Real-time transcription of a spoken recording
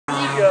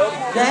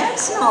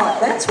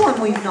That's one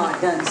we've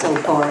not done so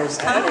far, is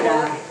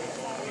tie-dye.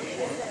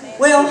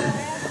 Well,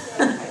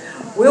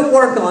 we'll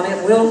work on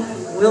it.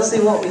 We'll see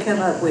what we come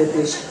up with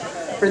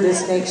for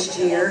this next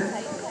year.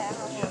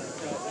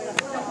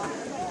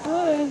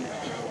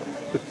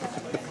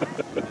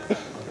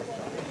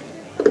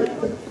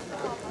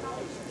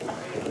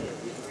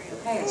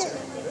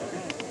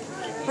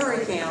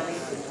 Perry County,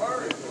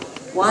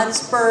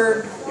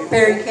 Whitesburg,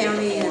 Perry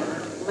County, and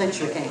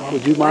Letcher County.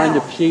 Would you mind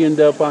if she ends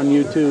up on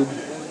YouTube?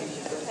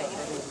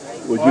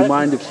 Would you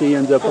mind if she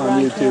ends up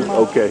on YouTube?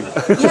 Okay.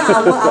 Yeah,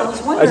 I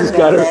was wondering I just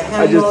got her. that,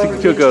 I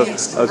just took a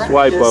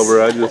swipe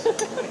over.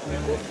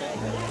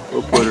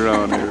 We'll put her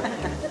on here.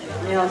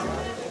 Yeah.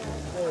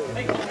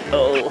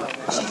 Oh.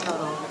 She's not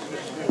on.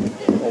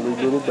 All these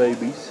little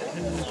babies.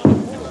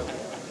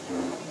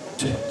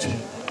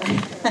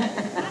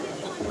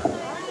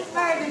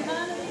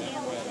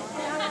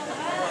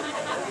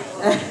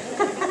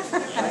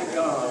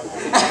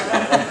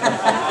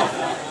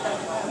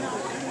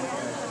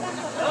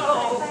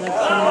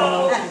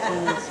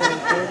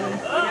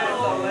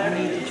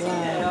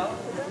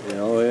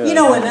 You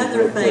know,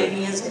 another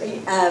thing is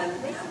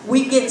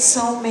we get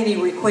so many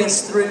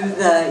requests through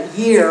the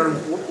year.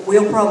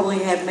 We'll probably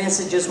have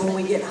messages when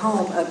we get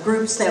home of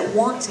groups that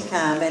want to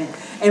come,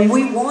 and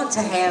we want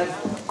to have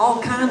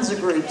all kinds of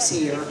groups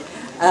here.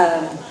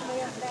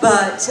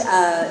 But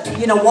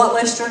you know, what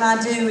Lester and I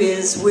do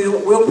is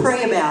we'll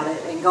pray about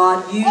it, and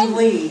God, you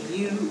lead,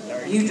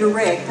 you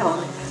direct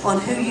on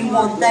who you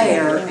want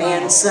there,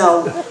 and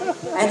so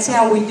that's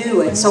how we do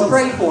it. So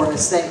pray for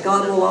us that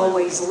God will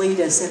always lead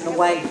us in the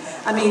way.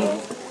 I mean,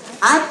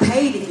 I'd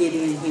pay to get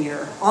in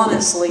here.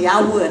 Honestly,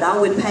 I would. I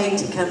would pay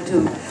to come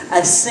to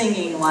a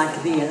singing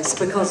like this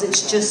because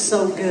it's just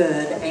so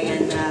good,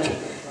 and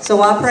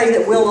so I pray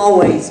that we'll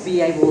always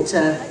be able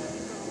to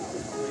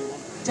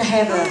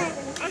have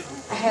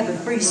a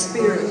free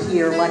spirit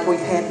here like we've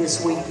had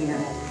this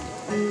weekend.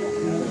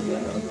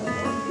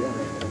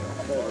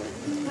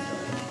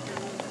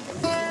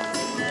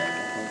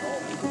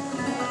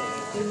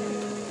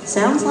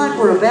 Sounds like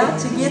we're about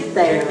to get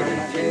there.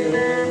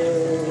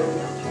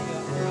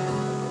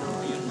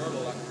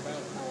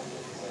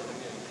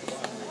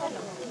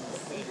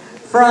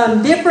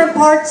 From different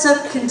parts of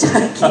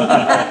Kentucky,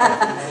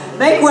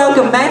 make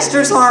welcome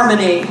Masters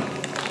Harmony.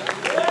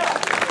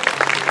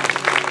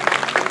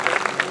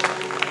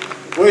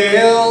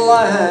 Well,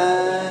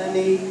 I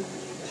need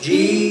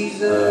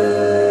Jesus.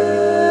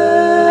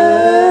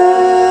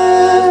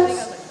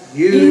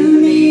 You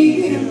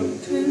need Him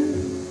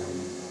too.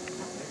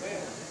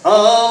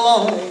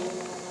 Along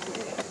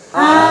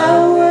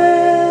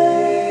highway,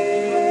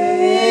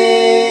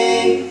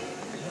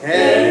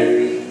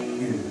 carry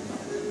you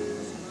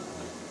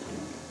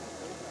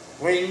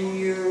when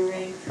you're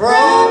in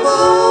trouble.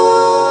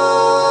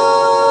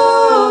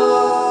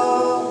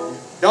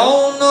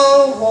 Don't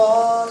know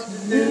what to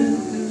do.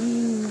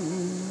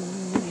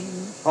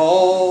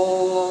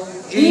 Call on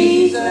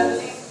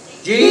Jesus,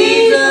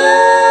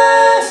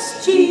 Jesus,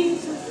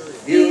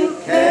 Jesus, He'll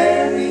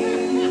carry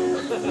you.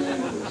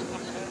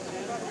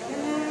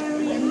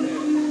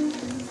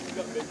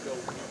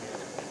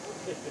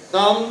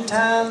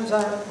 Sometimes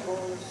I'm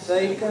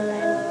forsaken,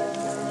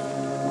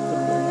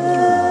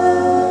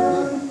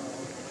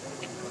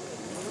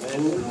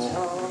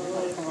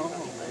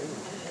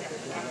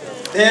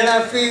 then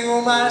I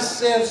feel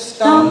myself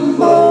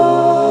stumble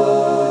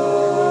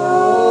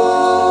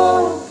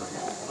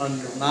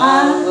under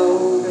my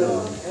load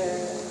of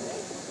care.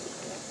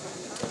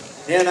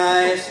 Then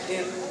I ask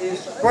Him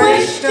this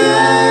question,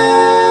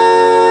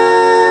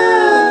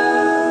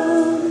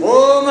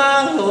 oh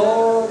my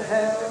Lord,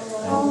 how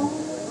long?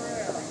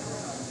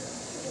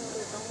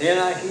 Then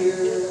I hear a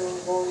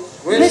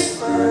voice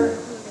whisper,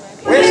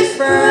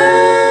 whisper,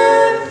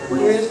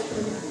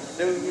 whisper,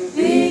 soon you'll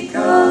be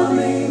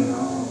coming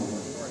home.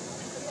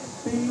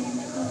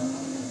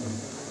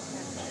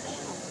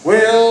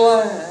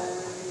 Well,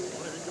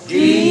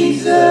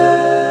 Jesus,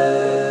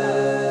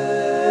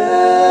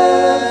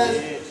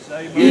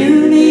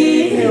 you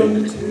need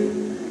Him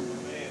too.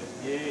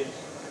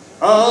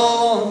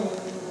 Along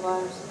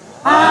life's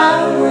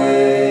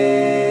highway,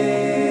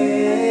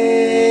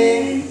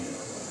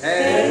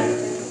 and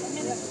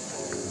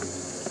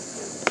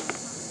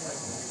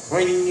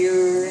when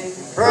you're in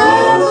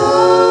trouble,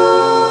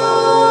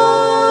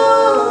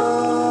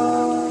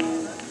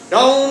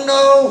 don't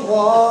know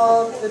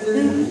what to do.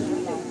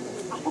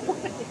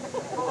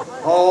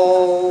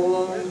 Call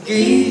on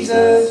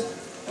Jesus,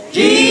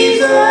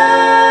 Jesus,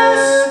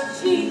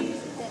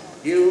 Jesus,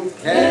 you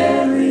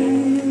carry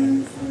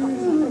me through.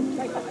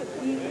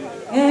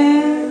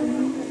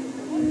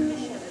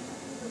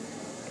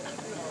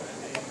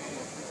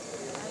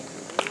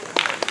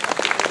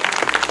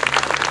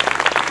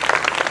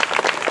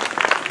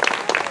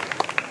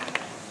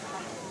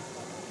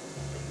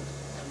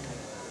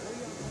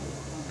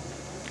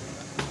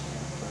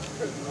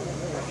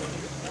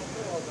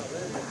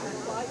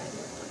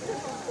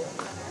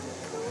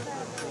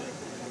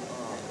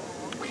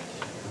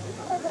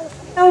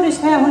 Notice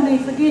how when he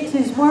forgets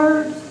his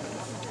words,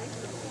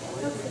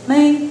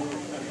 Me?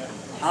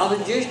 I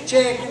was just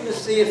checking to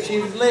see if she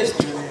was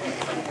listening.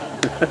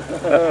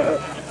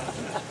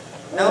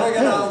 Now we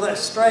got all that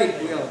straight,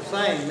 we'll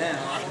sing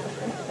now.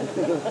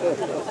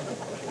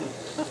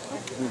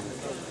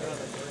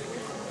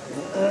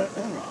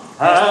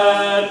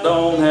 I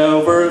don't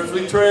have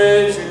earthly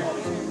treasure,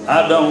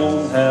 I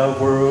don't have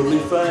worldly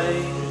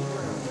fame.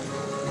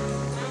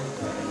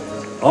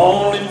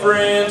 Only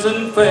friends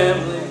and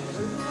family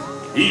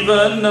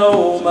even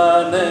know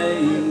my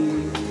name.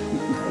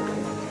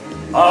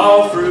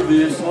 All through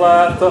this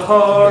life the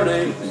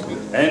heartaches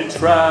and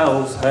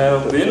trials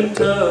have been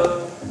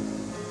tough,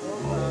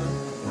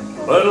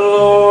 but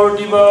Lord,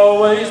 you've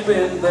always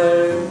been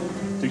there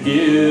to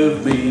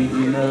give me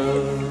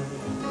enough.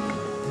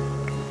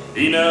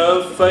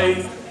 Enough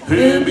faith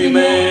to be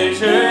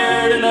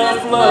measured,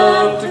 enough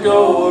love to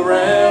go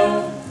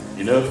around,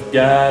 enough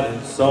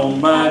guidance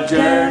on my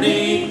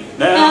journey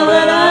now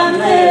that I'm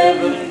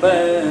heaven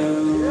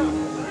bound.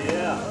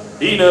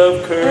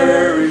 Enough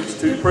courage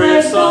to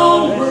press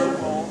onward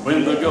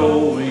when the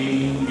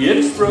going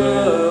gets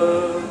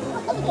rough.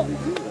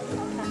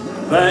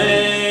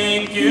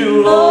 Thank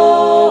you,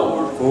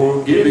 Lord,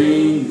 for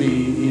giving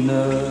me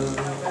enough.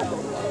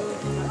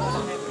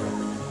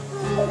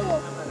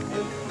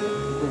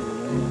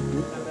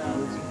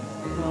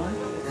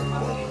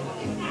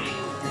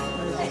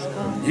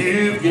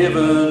 You've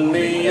given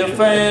me a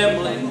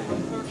family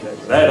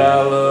that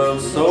I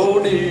love so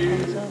dear.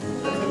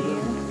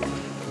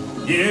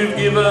 You've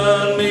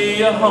given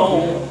me a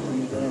home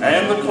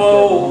and the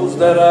clothes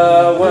that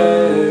I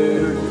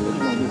wear.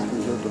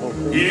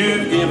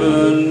 You've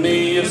given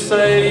me a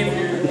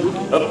Savior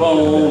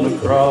upon a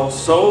cross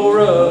so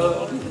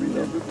rough.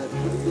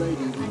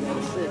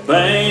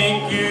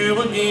 Thank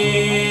you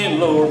again,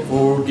 Lord,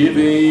 for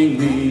giving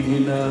me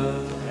enough.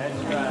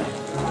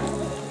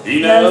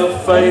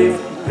 Enough faith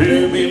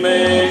to be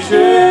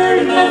measured,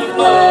 enough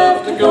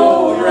love to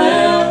go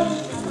around,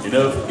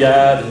 enough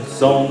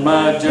guidance on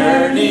my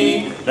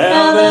journey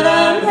now that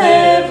I'm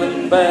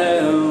heaven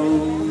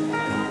bound.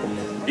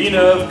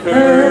 Enough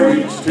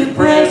courage to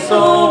press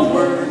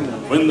onward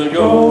when the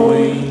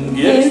going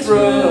gets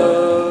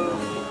rough.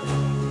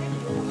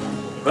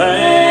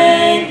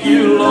 Thank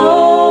you,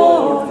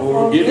 Lord,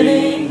 for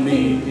giving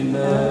me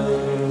enough.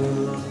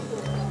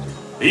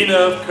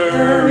 Enough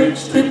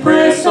courage to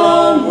press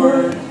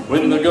onward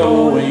when the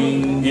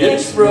going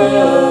gets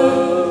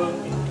rough.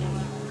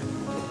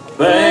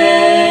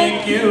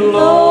 Thank you,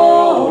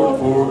 Lord,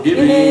 for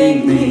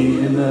giving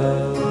me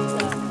enough.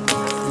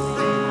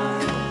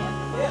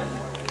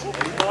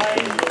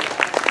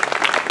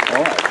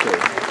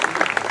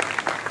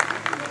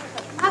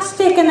 I'm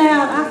sticking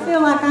out. I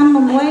feel like I'm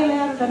way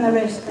louder than the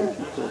rest of them.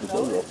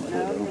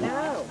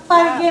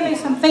 Somebody give me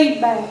some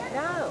feedback.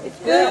 It's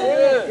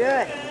good.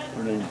 Good.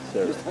 Her name's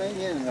Sarah.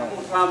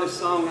 Found this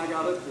song I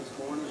got up this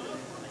morning.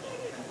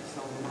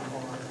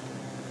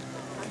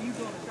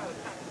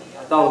 I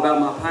thought about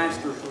my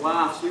pastor's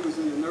wife. She was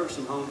in the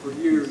nursing home for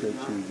years. And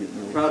I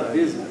tried to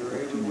visit her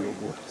every week.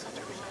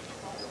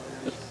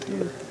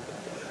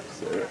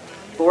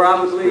 Before I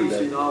would leave,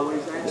 she'd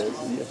always ask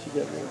me. Yeah, she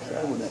got real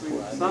excited when that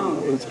was. Song.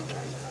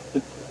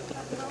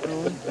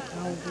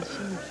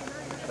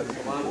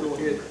 Well, I'll go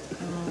ahead.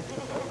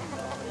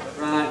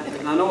 Right,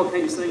 and I know I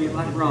can't sing it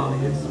like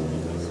Ronnie. It's a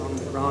song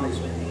that Ronnie's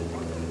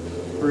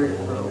career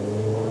wrote.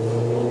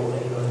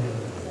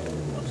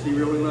 She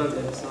really loved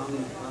that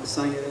song. I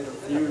sang it at a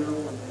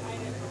funeral and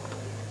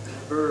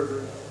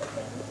buried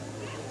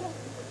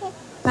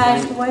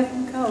Passed away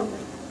from COVID.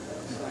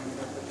 sang it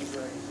up at the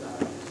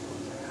graveside.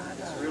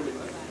 It's really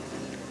like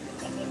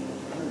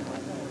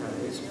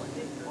it's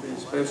been a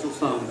special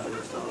song for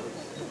us.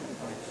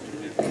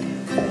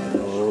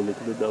 Oh, look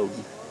at the dog.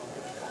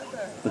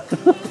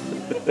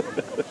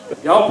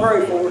 Y'all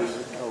pray for us.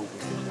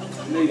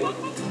 Need it.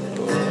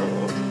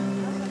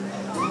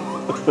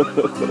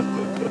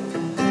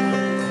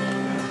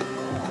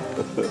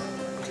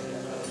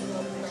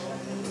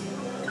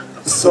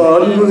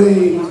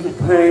 Suddenly the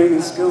pain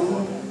is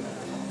gone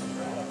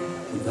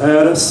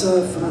that I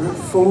suffered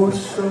for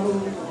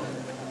so.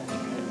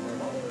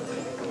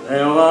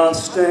 Now I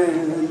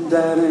stand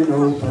at an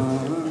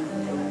open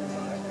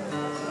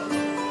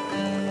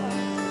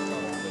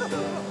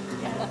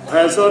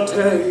as I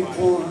take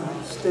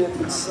one step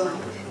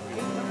inside.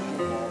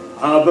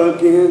 I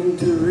begin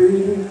to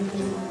realize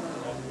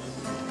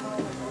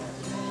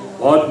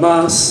what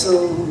my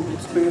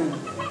soul's been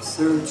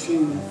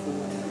searching for.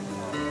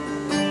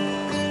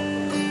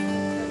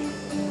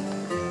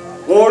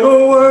 For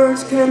the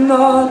words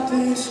cannot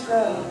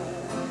describe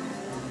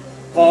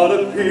what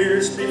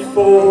appears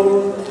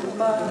before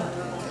my eyes.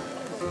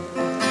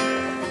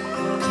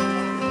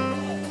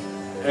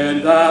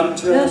 And I'm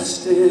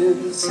just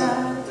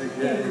inside the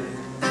gate,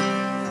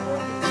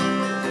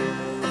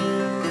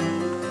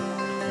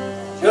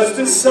 just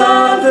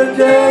inside the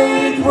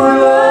gate where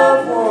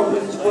loved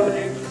ones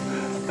wait.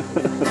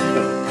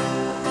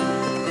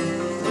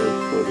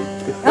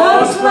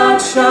 God's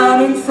light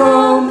shining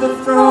from the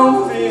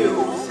throne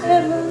fields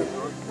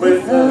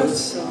with the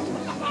sun.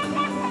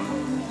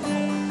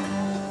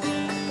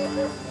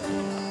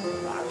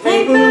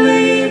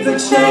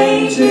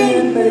 change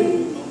in me.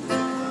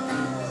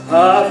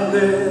 I've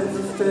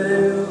never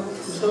felt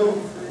so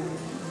free,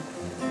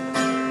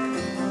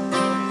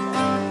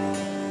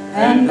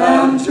 and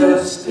I'm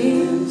just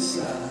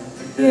inside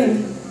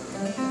again.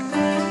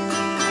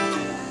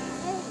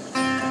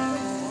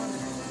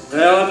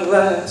 Now at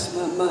last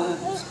my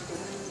mind's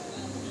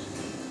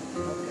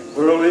clear,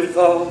 worldly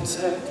thoughts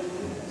have to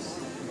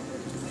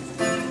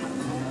rest.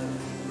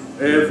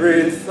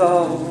 Every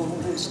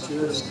thought is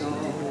just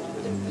all.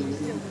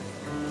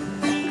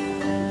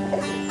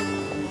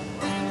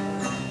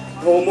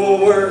 No more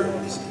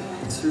words,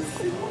 doubts, or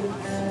fears.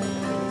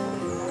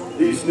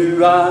 These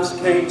new eyes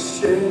can't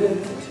shed a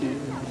tear.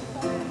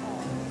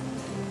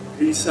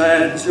 Peace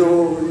and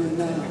joy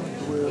now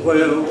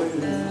well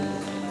within.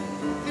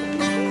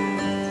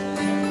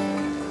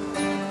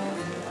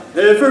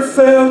 Never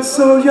felt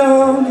so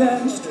young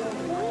and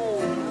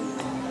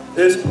strong.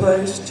 This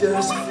place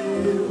just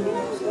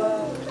feels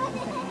like,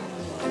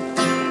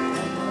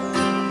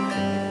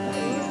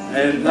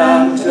 and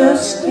I'm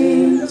just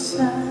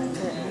inside.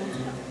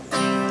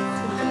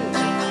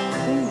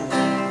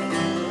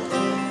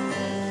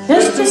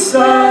 Just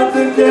beside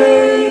the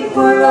gate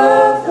where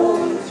I've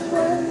always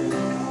waited.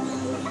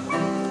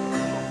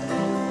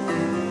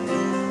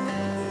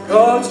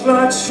 God's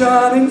light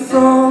shining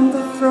from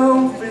the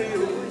throne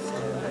fills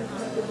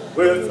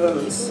with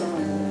a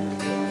song.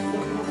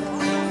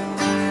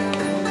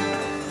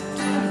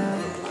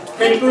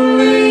 Can't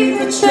believe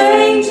the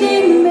change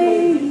in me.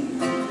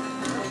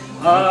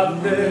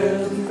 I've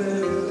never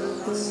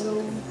felt so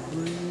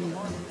free,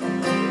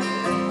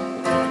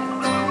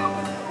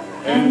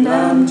 and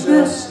I'm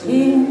just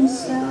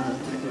inside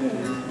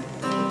again.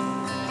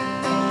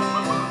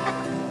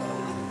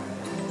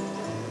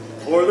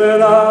 More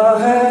than I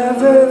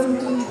have ever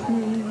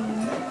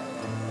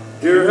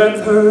hear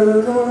and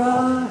heard or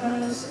I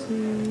have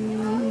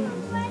seen,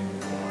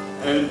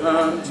 and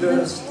I'm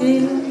just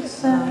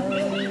inside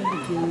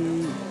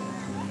again.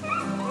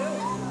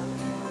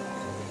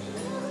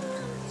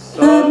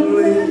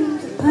 Suddenly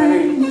the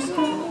pain is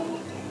gone,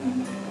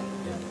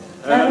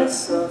 and I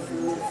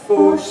suffer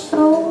for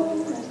so long.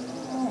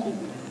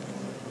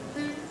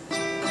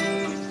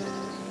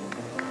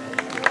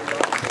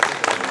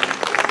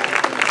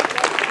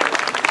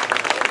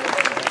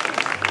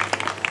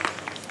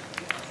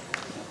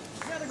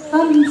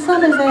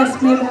 Somebody's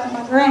asked me about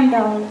my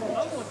granddaughter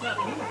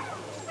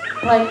that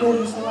played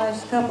with us the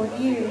last couple of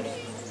years.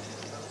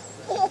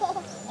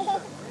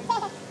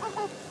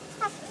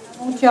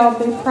 I want y'all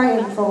to be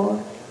praying for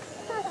her.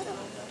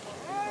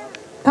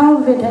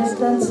 COVID has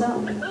done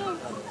something to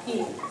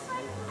kids.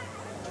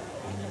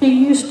 She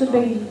used to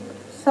be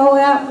so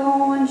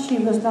outgoing. She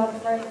was not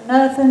afraid of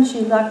nothing.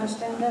 She liked to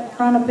stand up in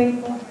front of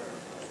people.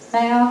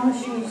 Now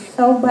she's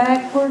so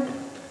backward.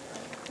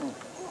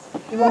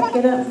 She won't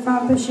get up in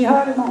front of us. She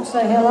hardly won't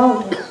say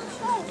hello.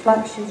 It's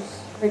like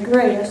she's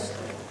regressed.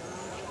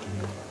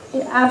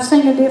 I've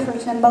seen a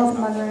difference in both of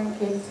my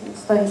grandkids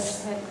since they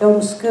had to go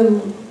to school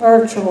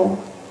virtual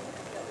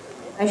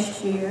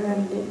last year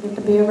and didn't get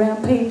to be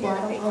around people. I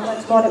don't know if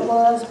that's what it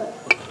was, but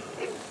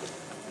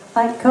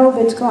I think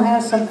COVID's going to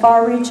have some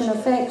far-reaching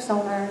effects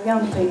on our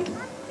young people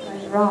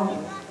later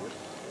on.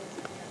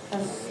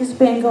 It's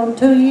been going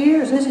 2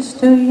 years. This is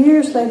 2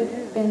 years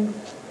they've been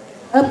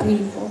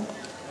upheaval.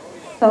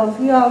 So if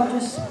you all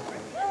just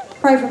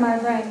pray for my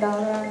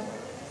granddaughter,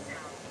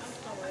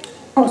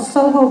 I was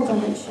so hoping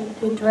that she'd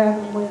be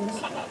traveling with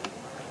us.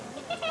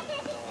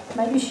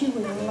 Maybe she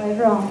will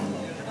later on.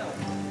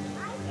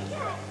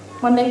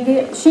 When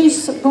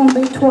she's going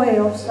to be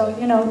 12, so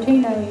you know,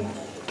 teenage.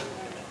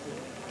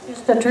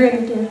 Just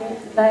attributing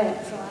it to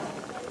that. So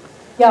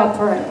y'all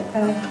pray,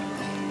 okay?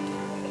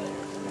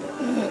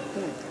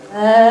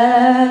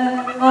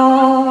 There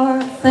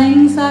are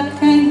things I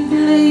can't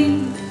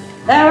believe.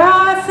 There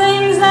are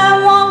things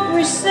I won't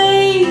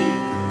receive,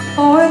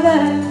 for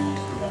there's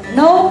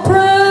no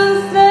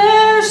proof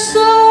they're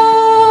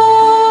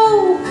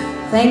so.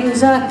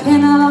 Things I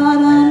cannot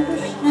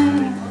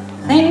understand,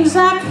 things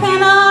I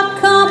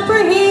cannot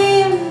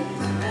comprehend.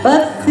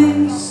 But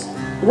this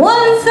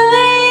one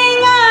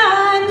thing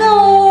I know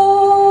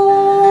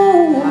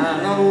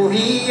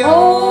He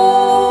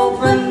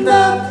opened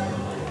up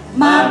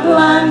my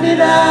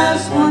blinded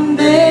eyes one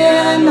day.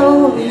 I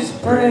know His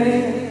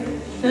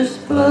precious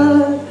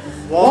blood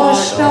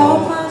washed all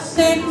my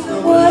sins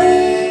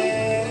away.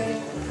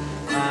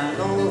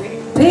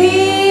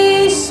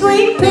 Peace,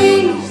 sweet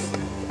peace,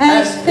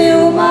 has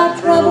filled my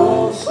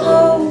troubled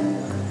soul.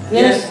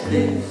 Yes,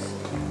 this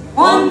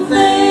one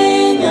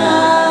thing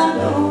I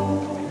know.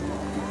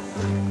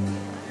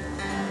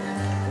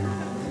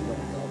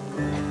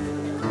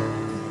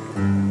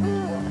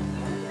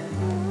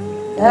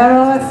 There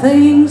are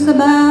things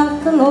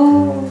about the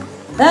Lord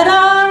that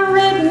are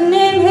written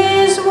in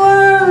His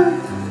Word,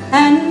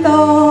 and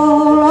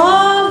all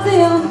of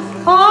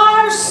them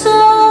are so.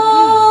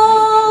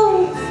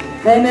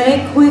 They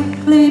may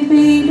quickly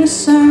be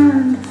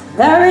discerned.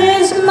 There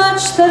is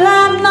much that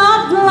I've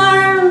not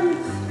learned,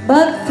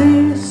 but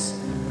this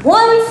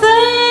one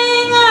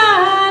thing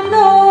I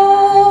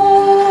know.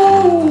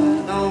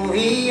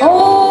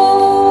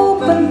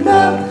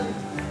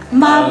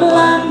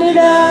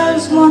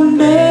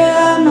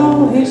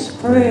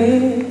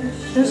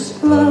 precious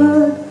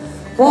blood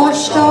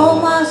washed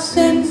all my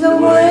sins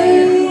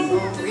away.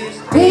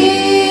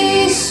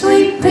 Peace,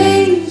 sweet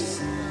peace,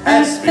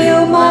 has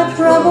filled my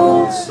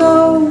troubled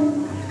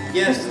soul.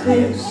 Yes,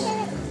 This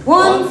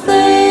one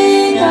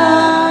thing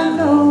I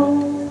know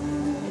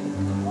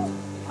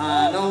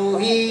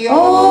He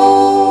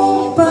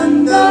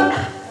opened up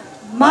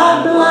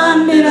my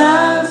blinded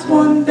eyes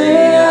one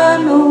day.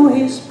 I know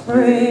His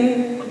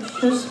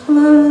precious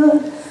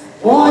blood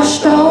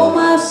washed all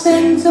my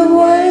sins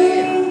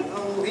away.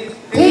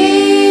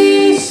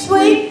 Peace,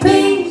 sweet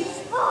peace,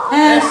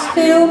 has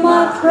filled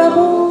my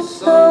troubled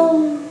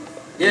soul.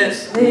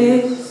 Yes,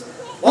 There's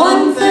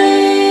one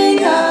thing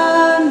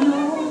I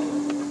know.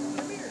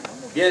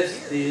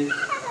 yes, this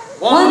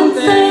One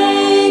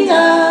thing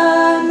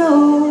I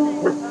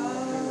know.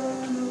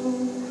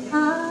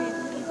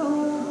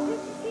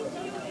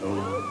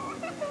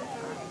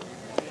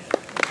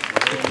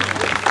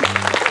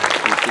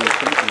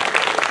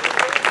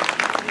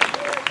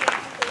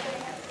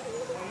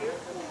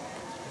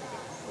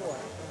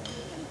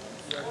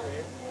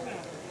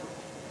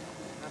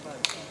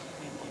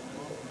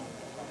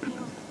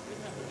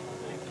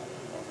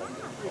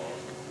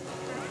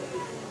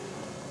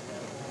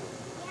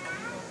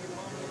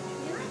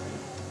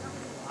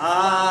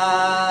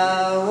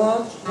 I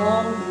was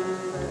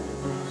wandering,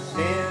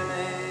 sin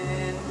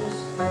and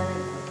despair,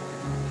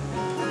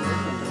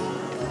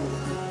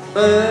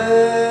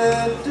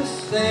 but the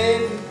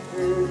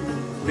Savior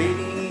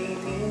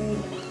leading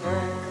in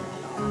prayer.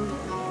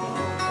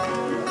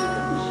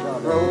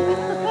 Road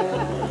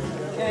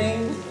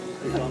came,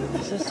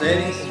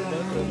 setting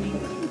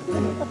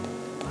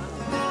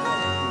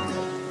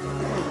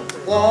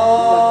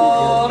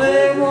what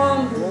a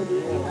wonder.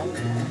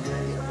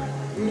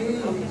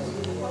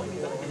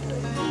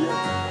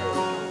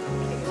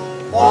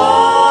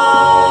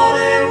 What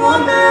a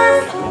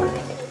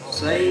wonderful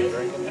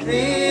Savior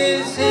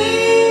is He.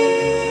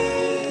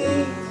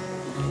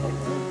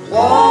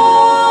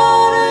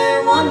 What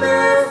a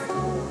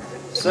wonderful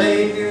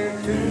Savior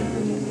to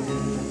me.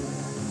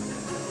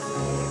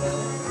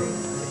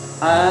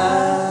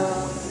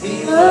 How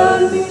He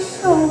loved me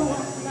so.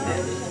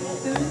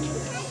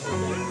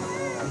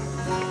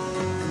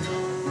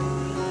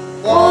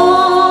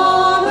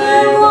 What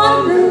a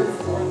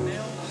wonderful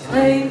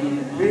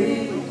Savior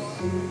is.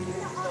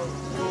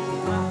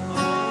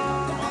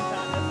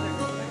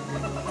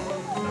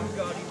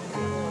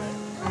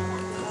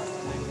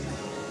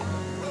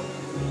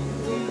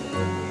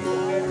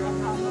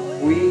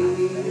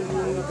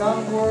 We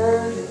come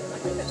word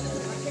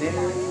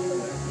sinners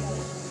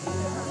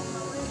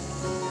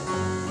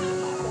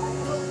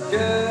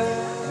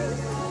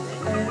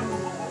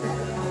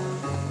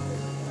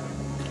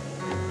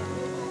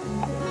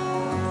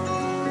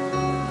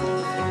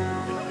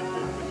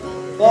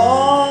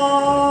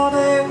what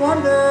a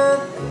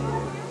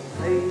wonderful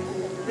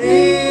Savior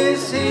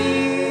is He.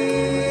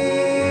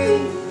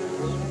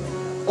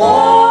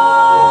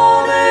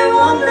 What a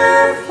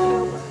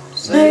wonderful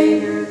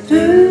Savior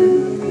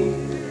to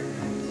me.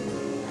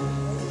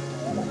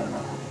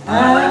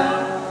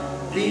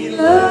 How He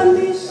loved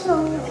me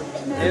so,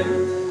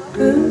 never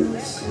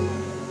could see.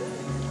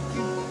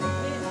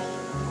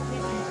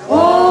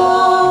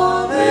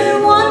 What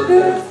a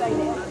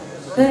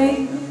wonderful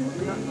Savior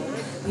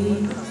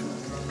He.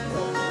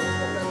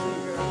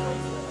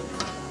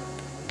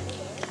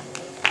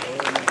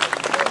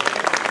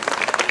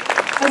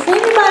 Has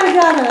anybody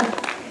got a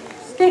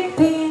stick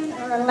pen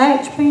or a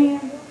latch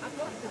pen?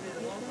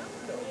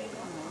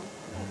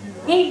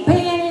 Ink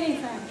pen,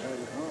 anything?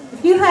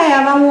 If you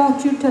have, I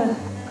want you to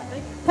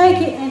take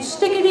it and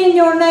stick it in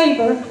your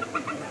neighbor.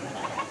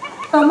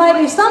 So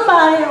maybe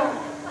somebody will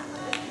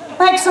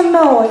make some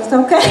noise,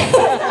 okay?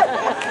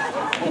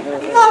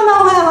 You don't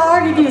know how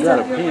hard it is Got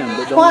a up here. pen,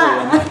 but don't worry,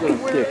 I'm not going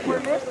to stick you.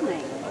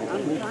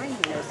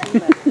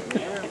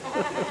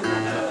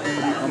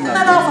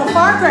 Not off a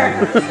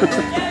firecracker.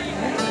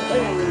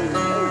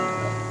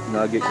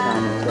 No, I get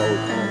comments all the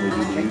time. We do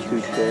the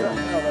YouTube channel.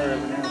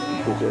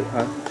 Put that,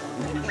 huh?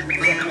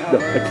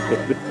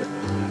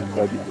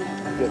 No, I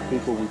get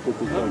people, we put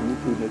this on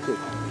YouTube and they say,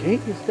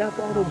 can't you stop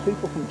all those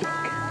people from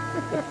talking?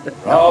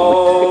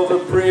 All the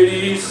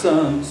pretty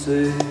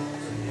sunsets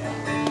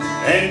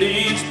and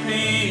each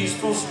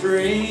peaceful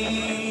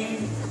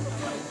stream,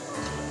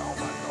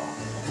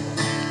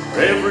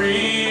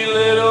 every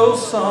little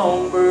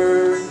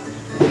songbird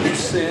who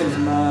sends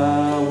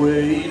my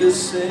way to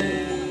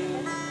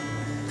sing,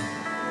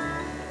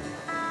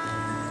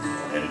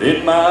 and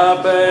in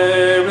my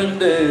barren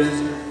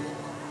desert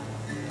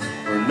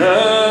where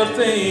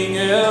nothing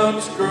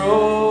else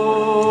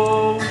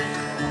grows,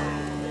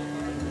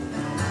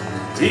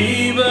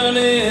 even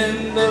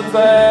in the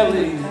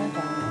valley,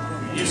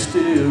 you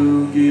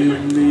still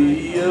give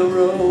me a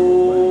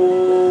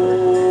road.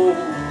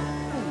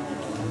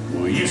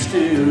 Will you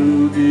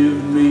still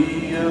give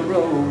me a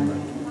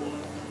road?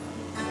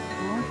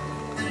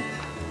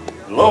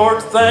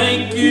 Lord,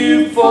 thank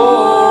you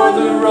for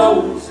the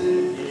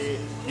roses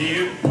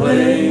you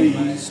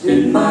placed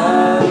in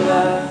my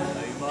life,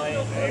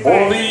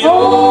 for the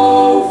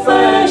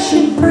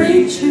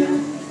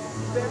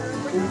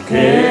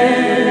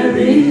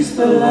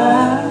the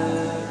light.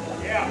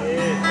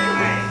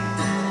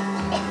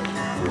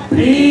 For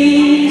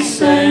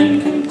peace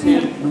and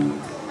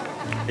contentment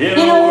in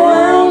a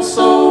world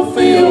so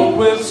filled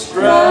with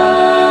strife.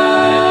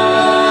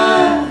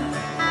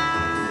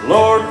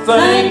 Lord,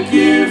 thank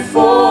you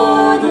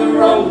for the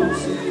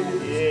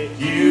roses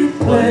you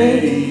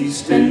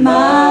placed in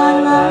my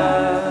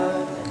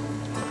life.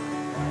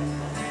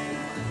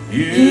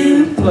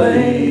 You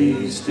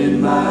placed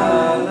in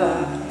my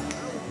life.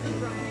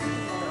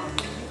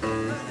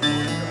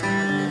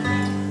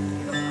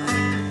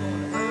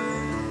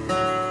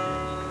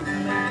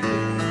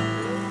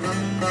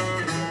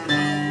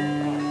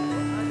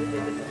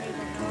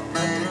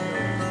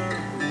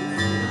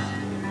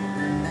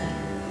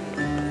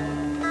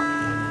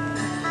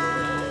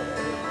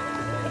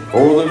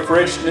 For the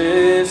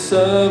freshness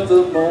of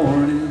the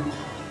morning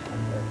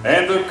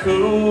and the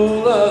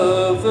cool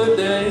of the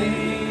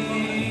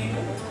day,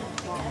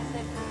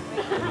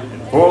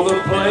 and for the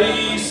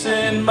place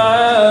in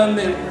my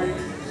memory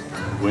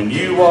when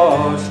you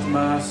washed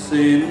my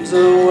sins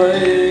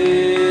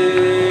away,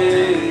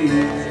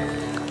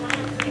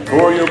 and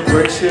for your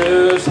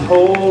precious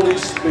Holy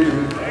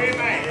Spirit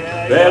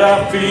that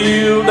I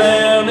feel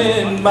down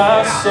in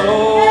my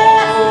soul.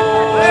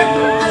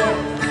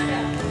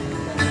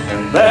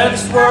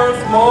 That's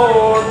worth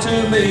more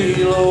to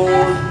me,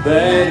 Lord,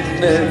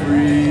 than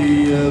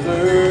every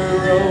other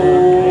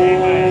rose,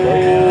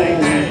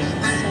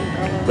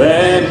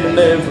 than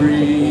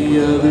every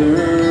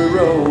other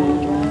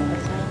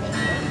rose.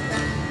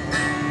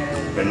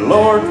 And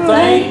Lord,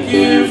 thank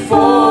you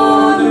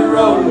for the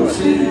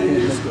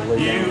roses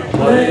you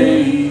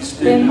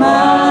placed in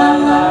my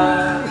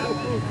life,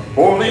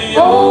 for the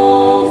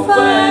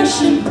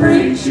old-fashioned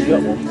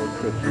preacher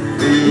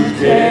who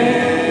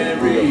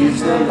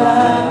carries the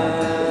light,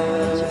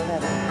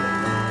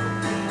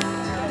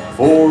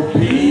 for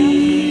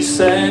peace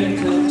and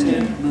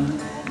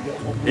contentment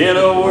in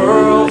a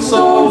world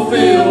so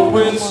filled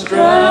with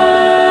strife.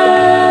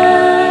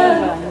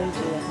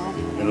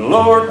 And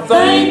Lord,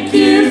 thank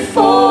you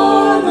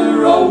for the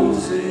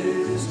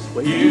roses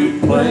you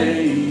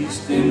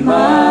placed in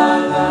my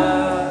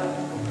life.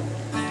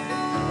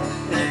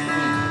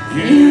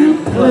 You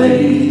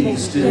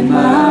placed in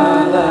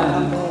my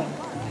life.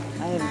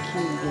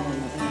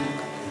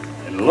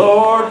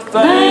 Lord,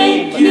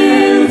 thank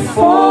you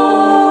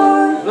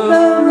for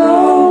the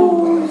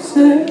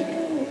roses.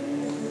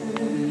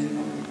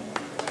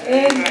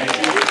 Amen.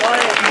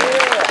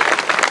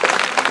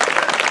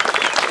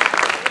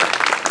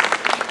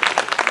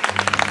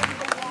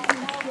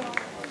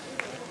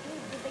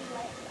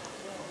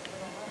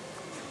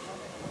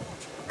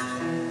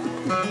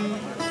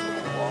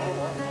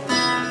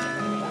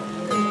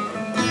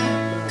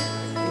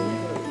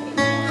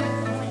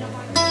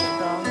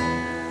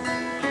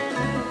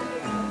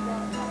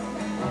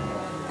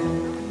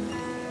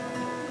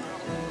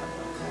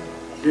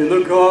 In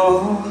the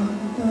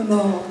garden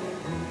of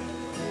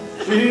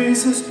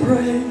Jesus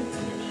prayed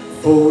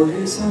for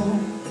his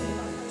own.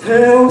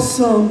 Tell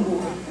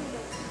someone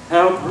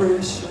how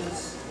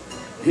precious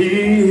he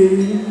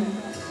is.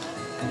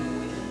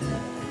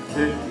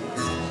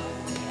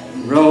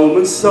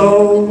 Roman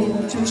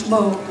soldiers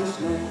mocked his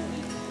name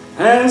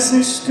as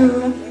he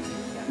stood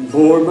and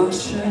bore my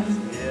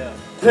shame.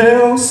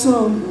 Tell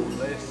someone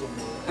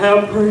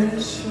how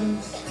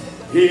precious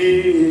he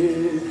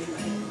is.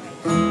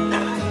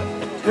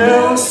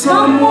 Tell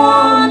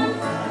someone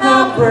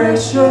how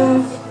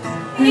precious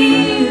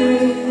he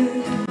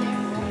is,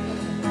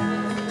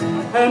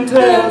 and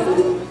tell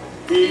them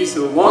he's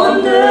a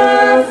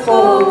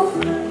wonderful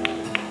friend.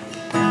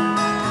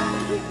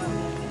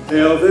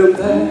 Tell them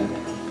that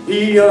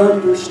he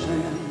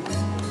understands,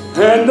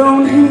 and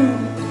on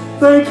him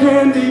they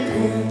can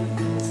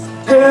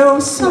depend. Tell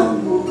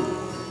someone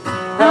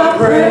how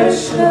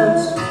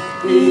precious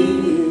he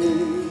is.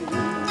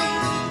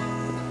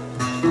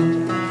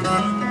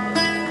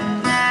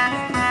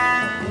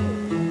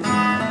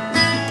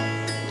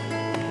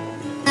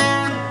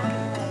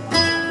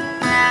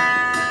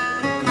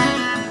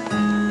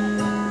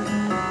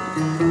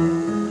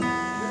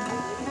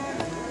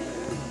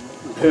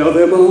 Tell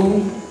them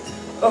on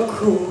a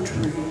cruel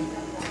tree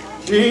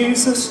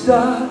Jesus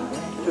died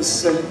to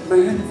set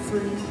man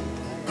free.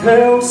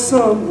 Tell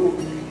someone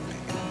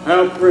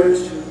how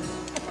precious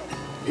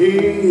he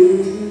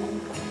is.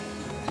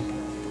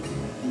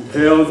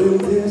 Tell them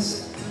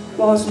this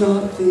was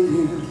not the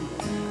end.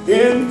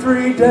 In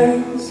 3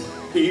 days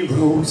he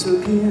rose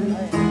again.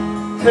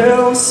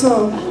 Tell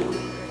someone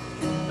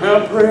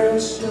how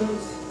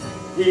precious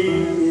he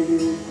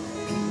is.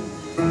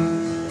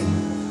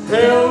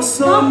 Tell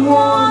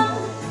someone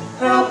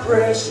how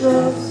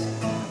precious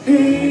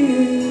he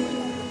is,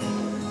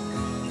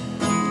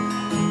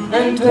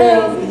 and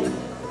tell him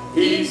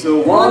he's a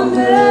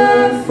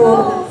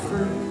wonderful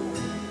friend.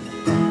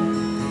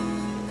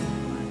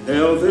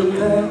 Tell them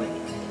that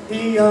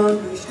he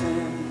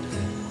understands,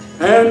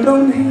 and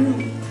on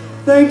him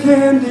they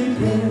can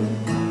depend.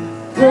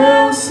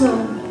 Tell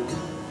someone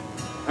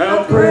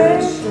how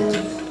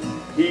precious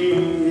he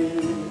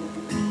is.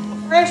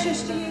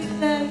 precious to you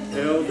today.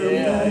 Tell them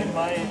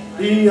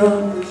that He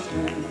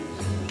understands,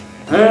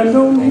 and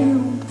on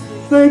Him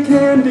they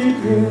can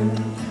depend.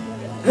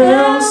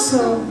 Tell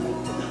some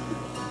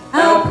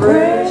how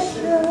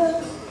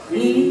precious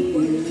He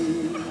is.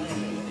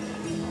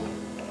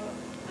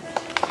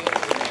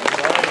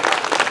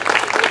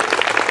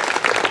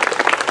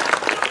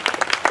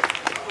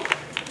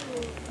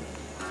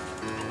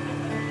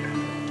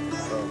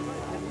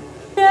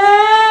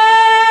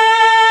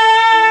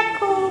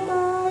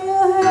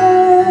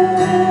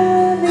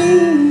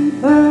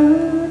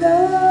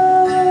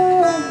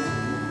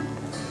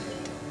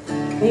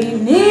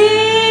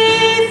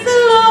 Beneath the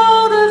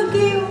load of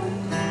guilt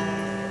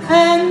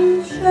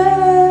and shame,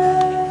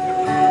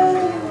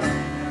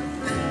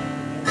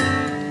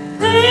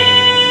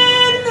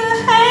 in the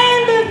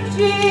hand of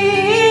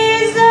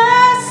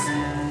Jesus,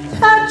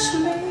 touch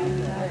me,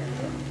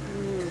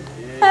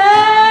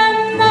 and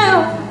now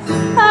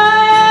I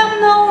am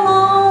no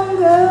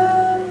longer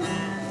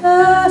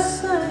the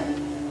same.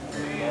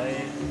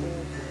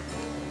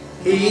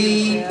 He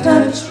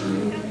Touch me.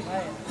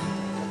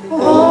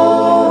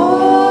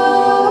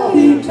 Oh,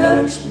 He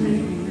touched me,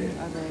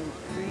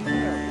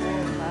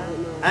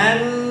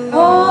 and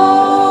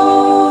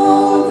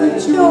Oh, the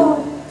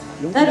joy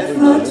that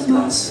floods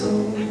my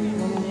soul.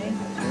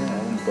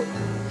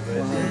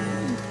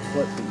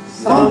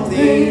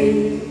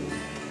 something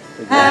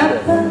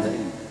Happened,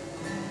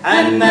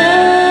 and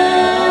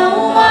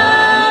now I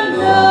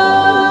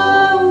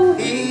know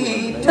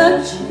He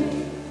touched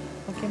me.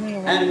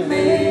 and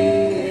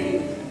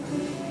made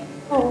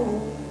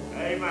Oh,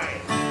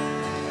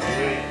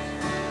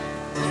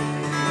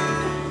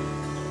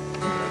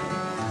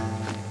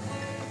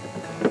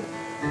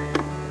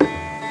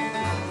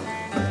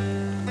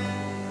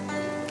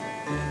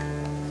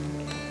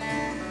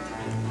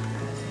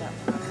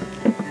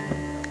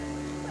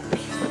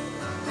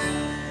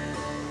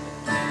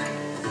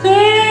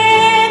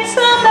 since I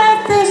met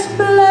this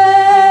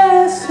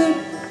blessed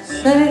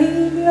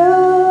Savior,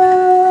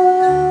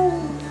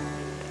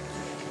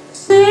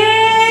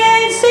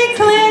 since He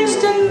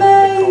cleansed and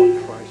made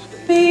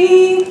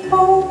me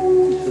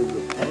whole,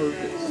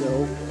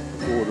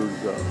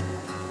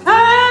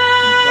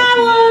 I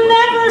will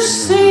never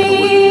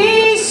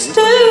cease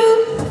to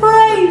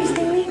praise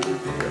Him.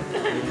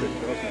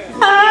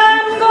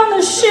 I'm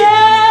gonna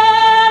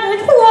shout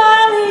it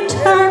while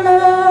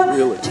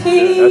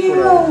eternity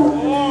rolls.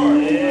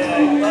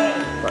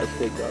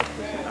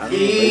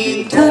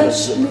 He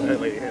Touched me,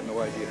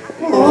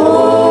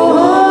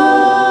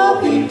 oh,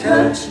 He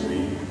touched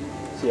me,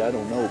 See, I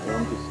don't know, but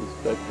I'm just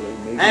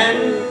suspecting maybe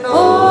and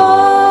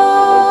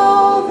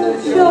oh, the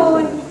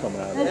joy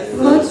coming out of that it.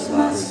 floods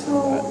my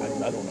soul. I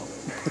don't know.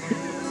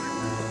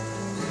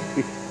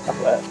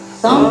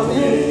 Something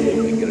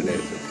Get an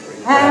answer for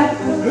you.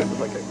 happened,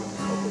 Like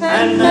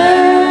and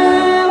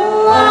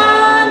now I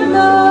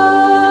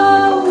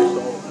know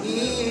He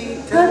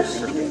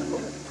touched me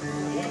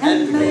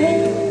and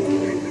made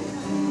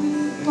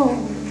whole.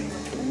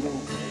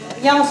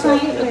 Y'all sing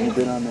it with me.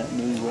 been on that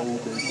new road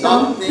that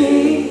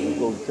something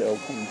goes to El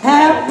Camino.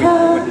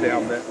 Happened,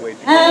 Down that way.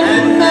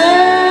 and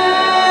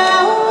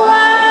now I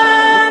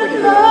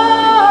know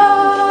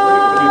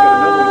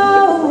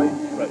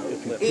Right,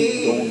 if you He keep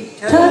going,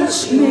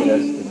 touched me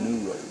that's the new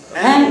road.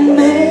 and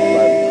made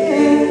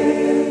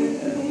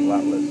And a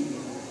lot less.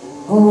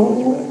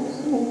 whole.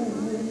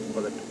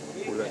 Where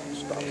that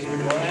stops. Turn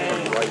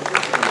right.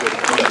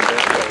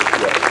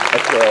 Yeah,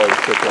 that's where I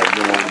always took that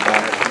going.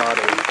 It's not a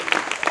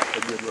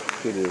good look.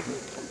 It isn't.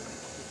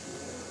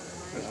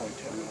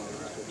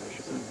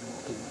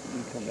 You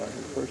come down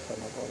here the first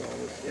time, I thought all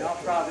this Yeah, I'll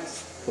try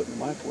this. put in the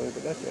microwave,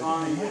 but that's the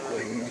Connie,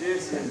 microwave. You know,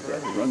 Jesse,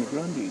 run the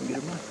Grundy and get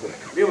a microwave.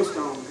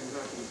 Millstone,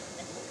 Kentucky.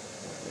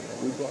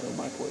 We bought a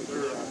microwave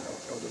this time.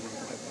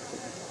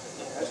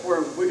 That's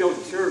where we go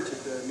to church at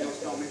the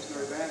Millstone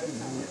Missionary Baptist.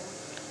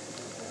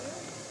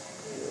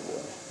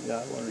 Yeah,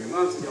 I A few learned.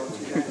 months ago,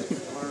 she asked me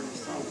to learn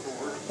this song for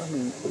her. I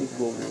mean, we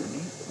go over and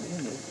eat.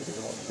 Man, it's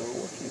all so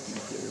fortunate you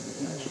get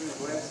everything. She was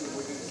blessed, and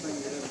we've been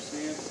singing it ever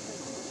since.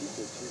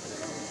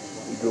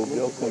 We drove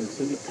to Elkhorn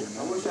City to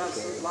I wish I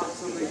was like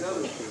some of these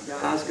other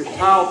guys could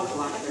talk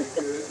like they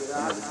could, but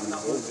I'm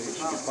not one to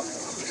talk.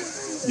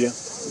 Yeah,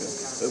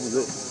 that was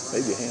it.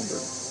 Maybe a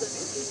hamburger.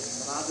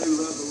 I do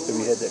love the Have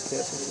Lord. you had that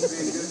cat? He's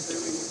been good to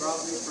me. He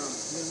brought me from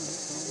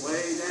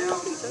way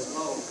down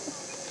low.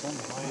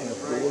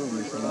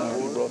 Now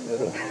we brought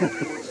that up.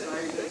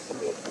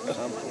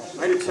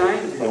 Made a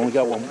change. I only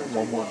got one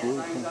more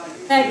brew.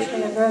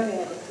 Actually, a drug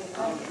addict.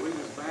 We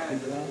was bad.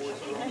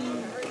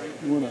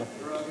 You wanna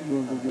go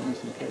get me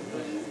some cake?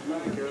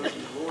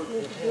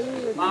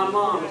 My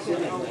mom, she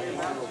told me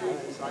about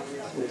Jesus, I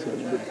guess. I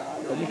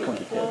just want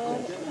the cat.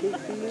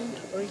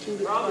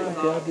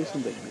 I'll do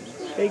some baked beans.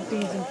 Baked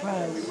beans and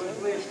fries.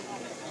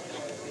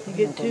 You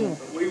get two.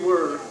 We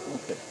were,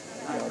 Okay.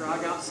 after I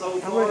got so I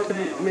far went to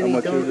down. mini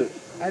much is donuts.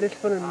 it? I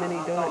just wanted mini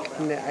donuts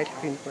from the ice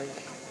cream place.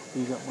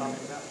 You got one?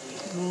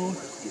 No.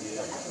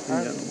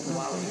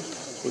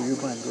 So you're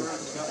buying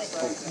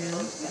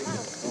groceries?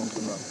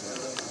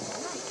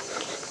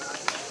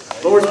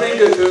 Lord's been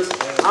good to us.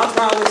 I'll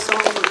try this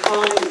song for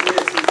Connie and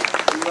Jesse.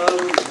 Love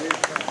and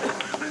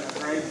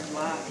praise His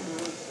life to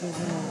us.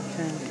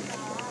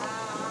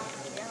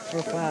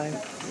 We're fine.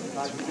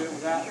 Like we do it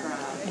without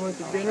trying. Want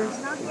the dinner?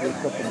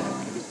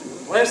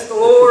 Bless the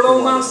Lord,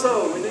 oh my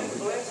soul. We need to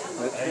bless Him.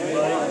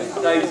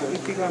 Days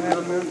If you're gonna have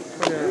a move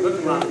for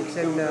the donuts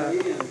and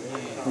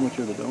How much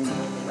are the donuts?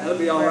 that'll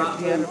be all right.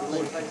 Too. The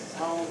Lord takes us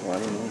home. Oh, I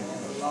don't know.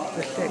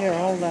 here,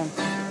 hold on.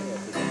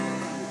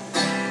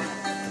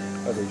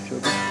 Are they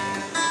sugar?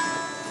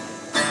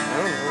 I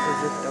don't know,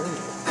 they're just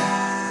donuts.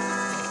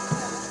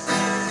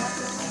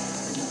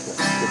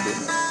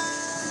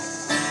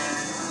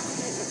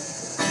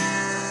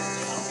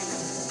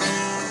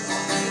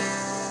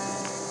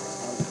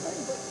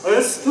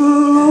 Bless the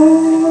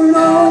Lord,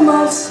 oh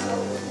my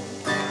soul,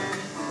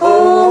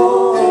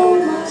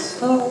 oh my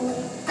soul,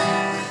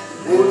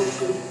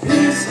 worship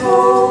His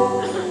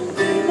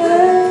holy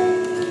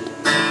name,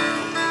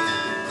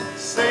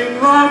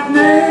 sing like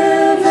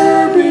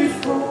never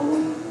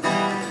before,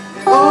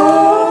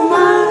 oh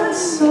my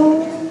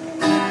soul,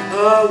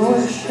 I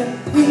worship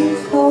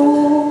His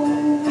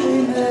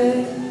holy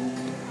name.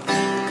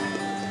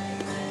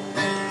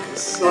 The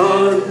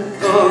sun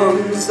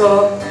comes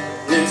up,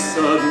 it's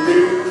a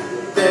new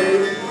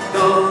day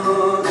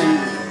dawning.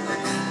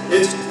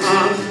 It's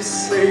time to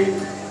sing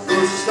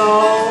your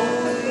song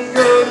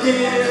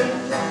again.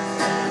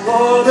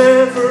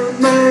 Whatever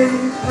may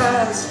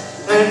pass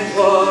and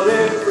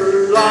whatever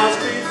lies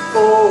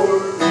before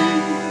me,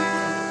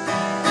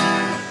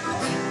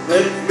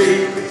 let me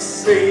be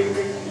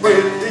singing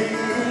when the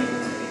evening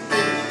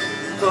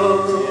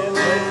comes.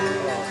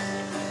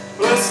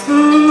 Bless the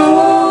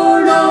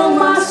Lord, oh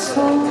my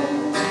soul.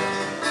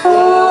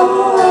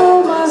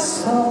 Oh, my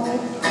soul,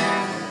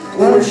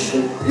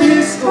 worship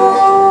His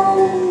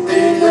holy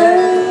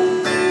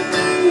name.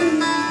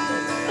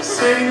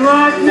 Sing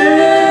like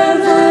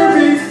never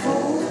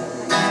before.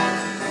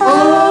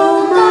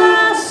 Oh,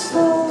 my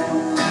soul,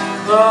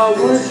 I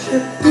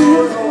worship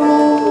His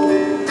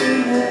holy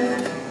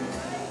name.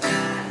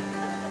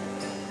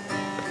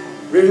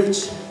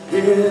 Rich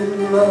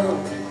in love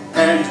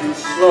and you're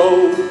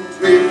slow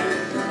to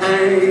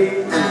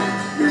anger.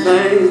 Your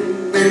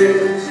name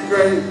is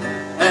great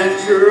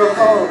and your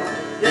heart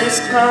is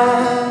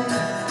kind.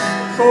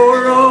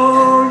 For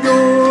all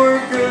your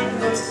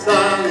goodness I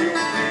will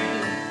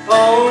keep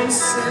on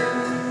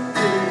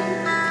singing.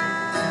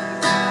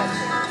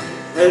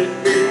 Let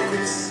me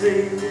be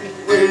singing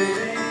when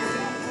the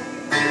evening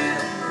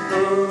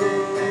comes.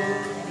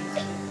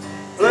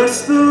 Bless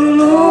the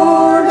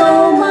Lord,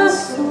 oh my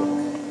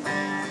soul,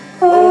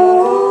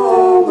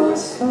 oh my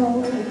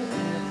soul,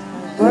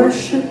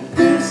 worship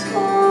His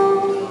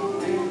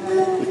holy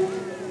name.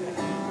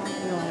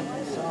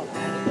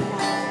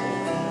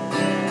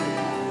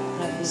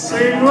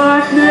 Sing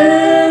like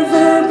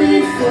never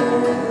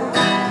before,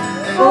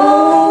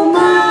 oh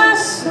my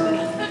soul,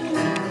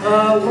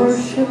 I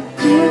worship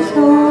His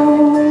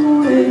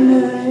holy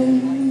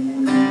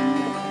name.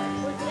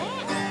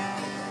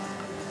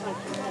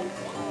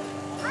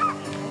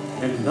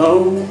 And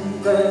know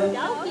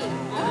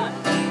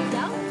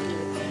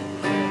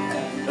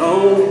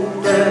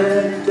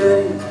that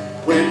day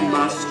when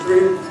my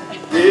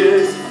strength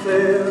is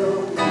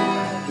failed,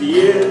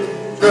 the end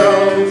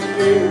draws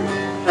near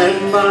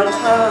and my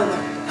time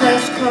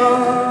has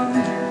come.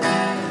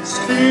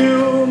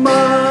 Still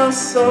my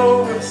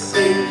soul will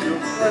sing your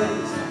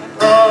praise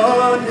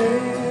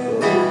anew.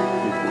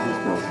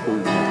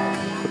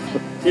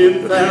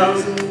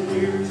 10,000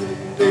 years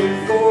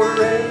and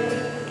forever.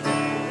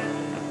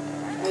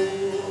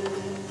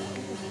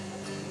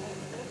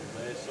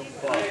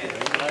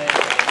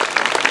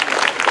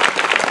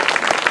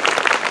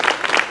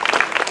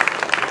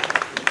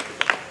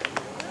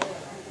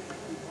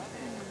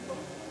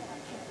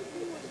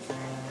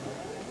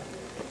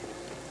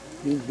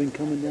 You've been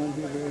coming down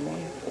here very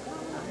long?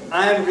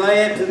 I am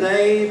glad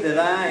today that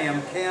I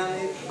am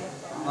counted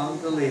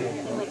among the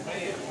living.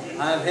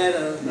 I've had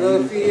a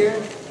rough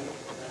year.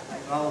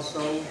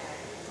 Also,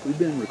 We've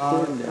been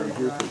recording down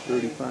here for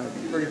 35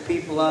 years. for the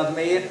people I've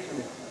met.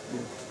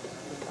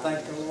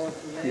 Thank the Lord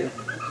for that. Yeah.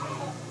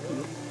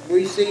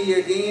 We see you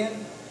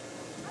again.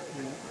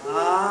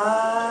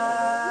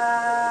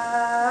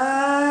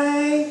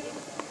 I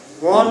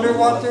wonder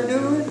what they're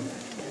doing.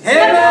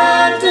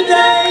 Heaven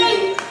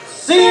today,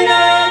 sin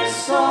and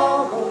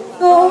sorrow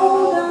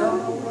gone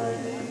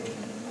away.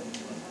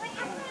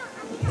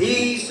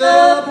 Peace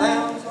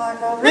abounds like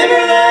a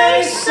river,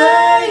 they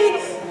say.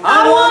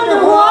 I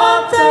wonder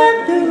what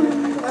they're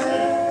doing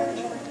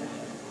there.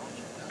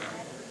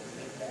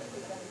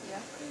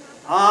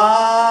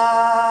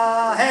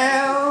 I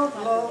have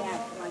loved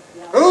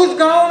who's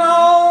gone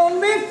on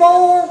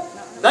before.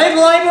 They've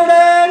labored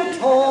and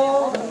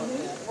toiled in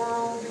this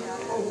world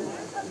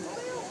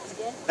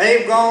before.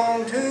 They've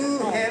gone to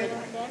heaven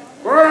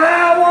where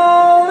I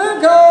want to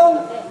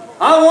go.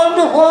 I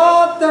wonder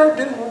what they're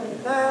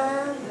doing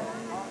there.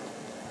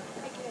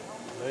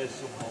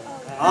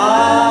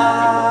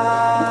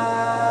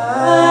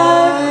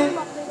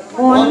 I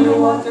wonder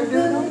what they're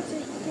doing.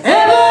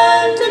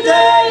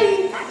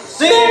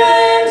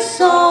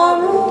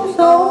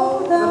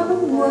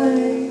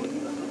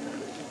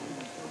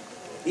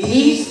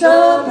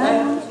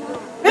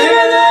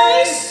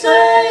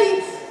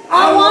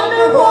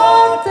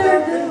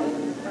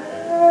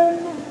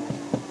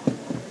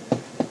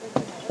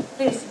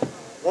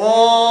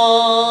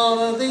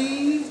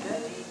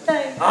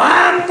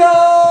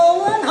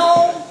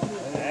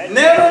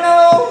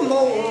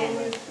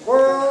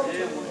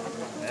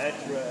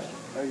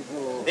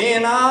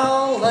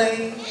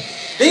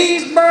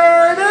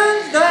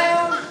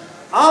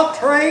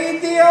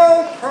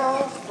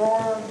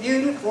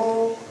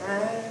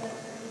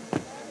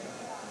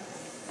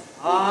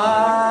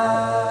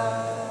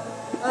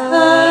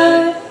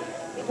 I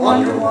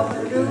wonder what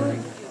they're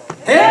doing.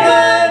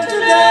 Heaven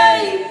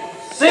today,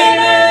 sin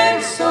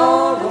and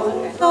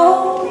sorrow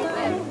all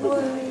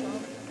away.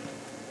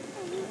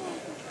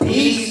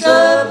 Peace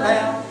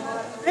abound,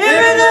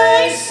 there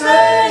they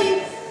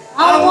say.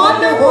 I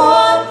wonder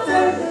what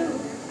they're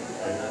doing.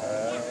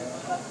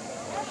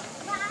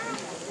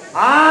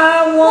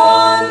 I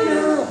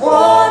wonder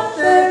what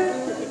they're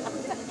doing.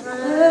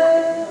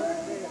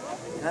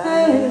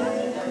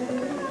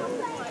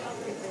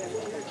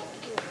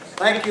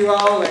 Thank you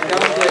all, and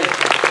God bless you.